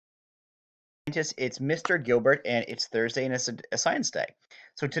It's Mr. Gilbert, and it's Thursday, and it's a science day.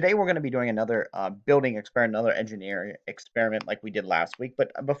 So today we're going to be doing another building experiment, another engineering experiment like we did last week.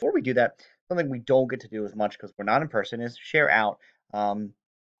 But before we do that, something we don't get to do as much because we're not in person is share out um,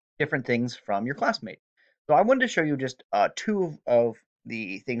 different things from your classmates. So I wanted to show you just two of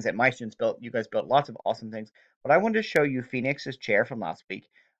the things that my students built. You guys built lots of awesome things, but I wanted to show you Phoenix's chair from last week,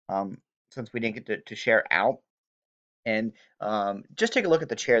 um, since we didn't get to share out. And just take a look at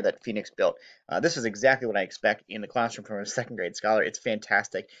the chair that Phoenix built. This is exactly what I expect in the classroom from a second grade scholar. It's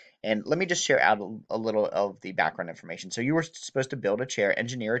fantastic. And let me just share out a little of the background information. So you were supposed to build a chair,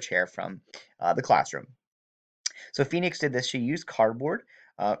 engineer a chair from the classroom. So Phoenix did this. She used cardboard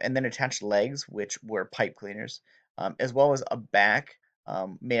and then attached legs, which were pipe cleaners, as well as a back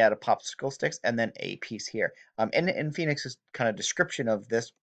made out of popsicle sticks, and then a piece here. And in Phoenix's kind of description of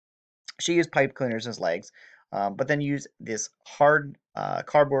this, she used pipe cleaners as legs, but then used this hard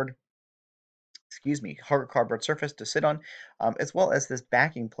cardboard surface to sit on, as well as this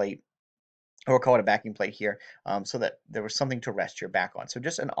backing plate, or we'll call it a backing plate here, so that there was something to rest your back on. So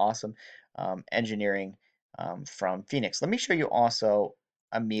just an awesome engineering from Phoenix. Let me show you also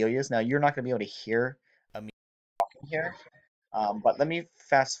Amelia's. Now you're not going to be able to hear Amelia talking here, but let me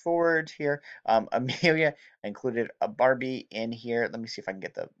fast forward here. Amelia included a Barbie in here. Let me see if I can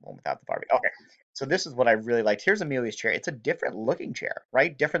get the one without the Barbie. Okay, so this is what I really liked. Here's Amelia's chair. It's a different looking chair,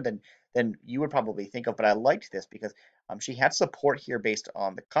 right? Different than you would probably think of, but I liked this because she had support here based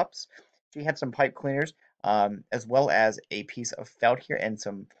on the cups. She had some pipe cleaners, as well as a piece of felt here and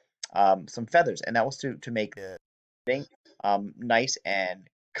some feathers, and that was to make the thing nice and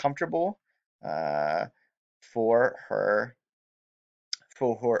comfortable uh, for her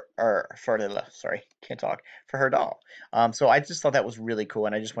sorry, can't talk, for her doll. So I just thought that was really cool,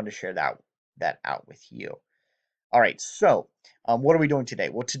 and I just wanted to share that out with you. All right, so what are we doing today?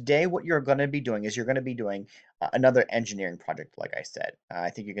 Well, today what you're going to be doing is you're going to be doing another engineering project, like I said.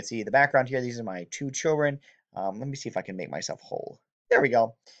 I think you can see the background here. These are my two children. Let me see if I can make myself whole. There we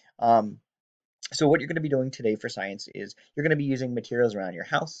go. Um, so what you're going to be doing today for science is you're going to be using materials around your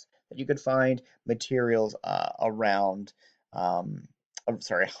house that you could find, materials I'm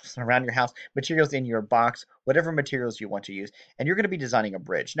sorry, around your house, materials in your box, whatever materials you want to use, and you're going to be designing a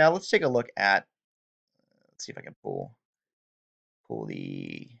bridge. Now let's take a look at, let's see if I can pull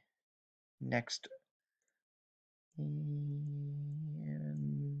the next, and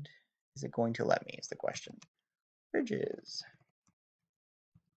is it going to let me is the question. Bridges.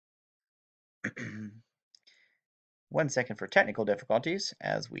 1 second for technical difficulties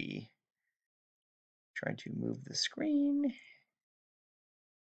as we try to move the screen.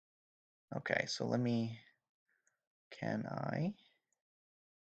 Okay, so can I?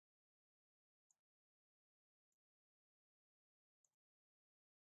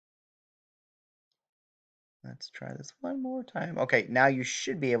 Let's try this one more time. Okay, now you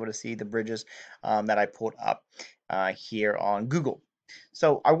should be able to see the bridges that I pulled up here on Google.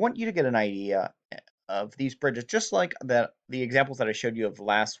 So I want you to get an idea of these bridges, just like the examples that I showed you of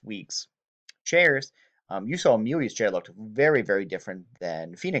last week's chairs. You saw Amelia's chair looked very, very different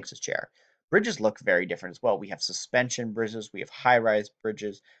than Phoenix's chair. Bridges look very different as well. We have suspension bridges, we have high-rise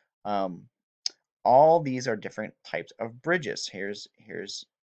bridges. Um, all these are different types of bridges. Here's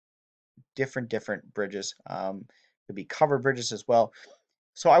different bridges. Could be covered bridges as well.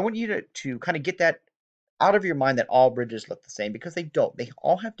 So I want you to kind of get that out of your mind that all bridges look the same, because they don't. They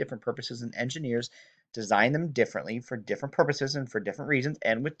all have different purposes, and engineers design them differently for different purposes and for different reasons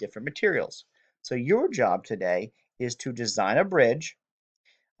and with different materials. So your job today is to design a bridge.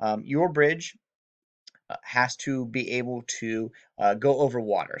 Your bridge has to be able to go over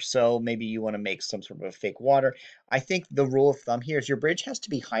water. So maybe you want to make some sort of a fake water. I think the rule of thumb here is your bridge has to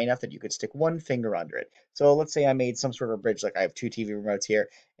be high enough that you could stick one finger under it. So let's say I made some sort of bridge, like I have two TV remotes here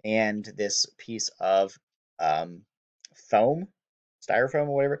and this piece of um, foam, styrofoam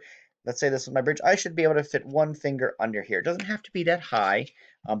or whatever. Let's say this is my bridge. I should be able to fit one finger under here. It doesn't have to be that high,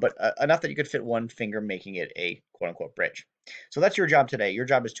 but enough that you could fit one finger, making it a quote-unquote bridge. So that's your job today. Your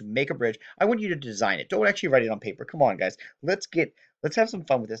job is to make a bridge. I want you to design it. Don't actually write it on paper. Come on, guys. Let's have some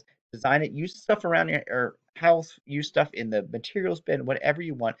fun with this. Design it. Use stuff around your house. Use stuff in the materials bin, whatever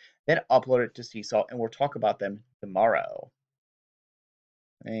you want. Then upload it to Seesaw, and we'll talk about them tomorrow.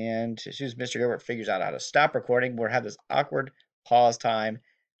 And as soon as Mr. Gilbert figures out how to stop recording, we'll have this awkward pause time.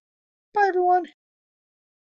 Bye, everyone.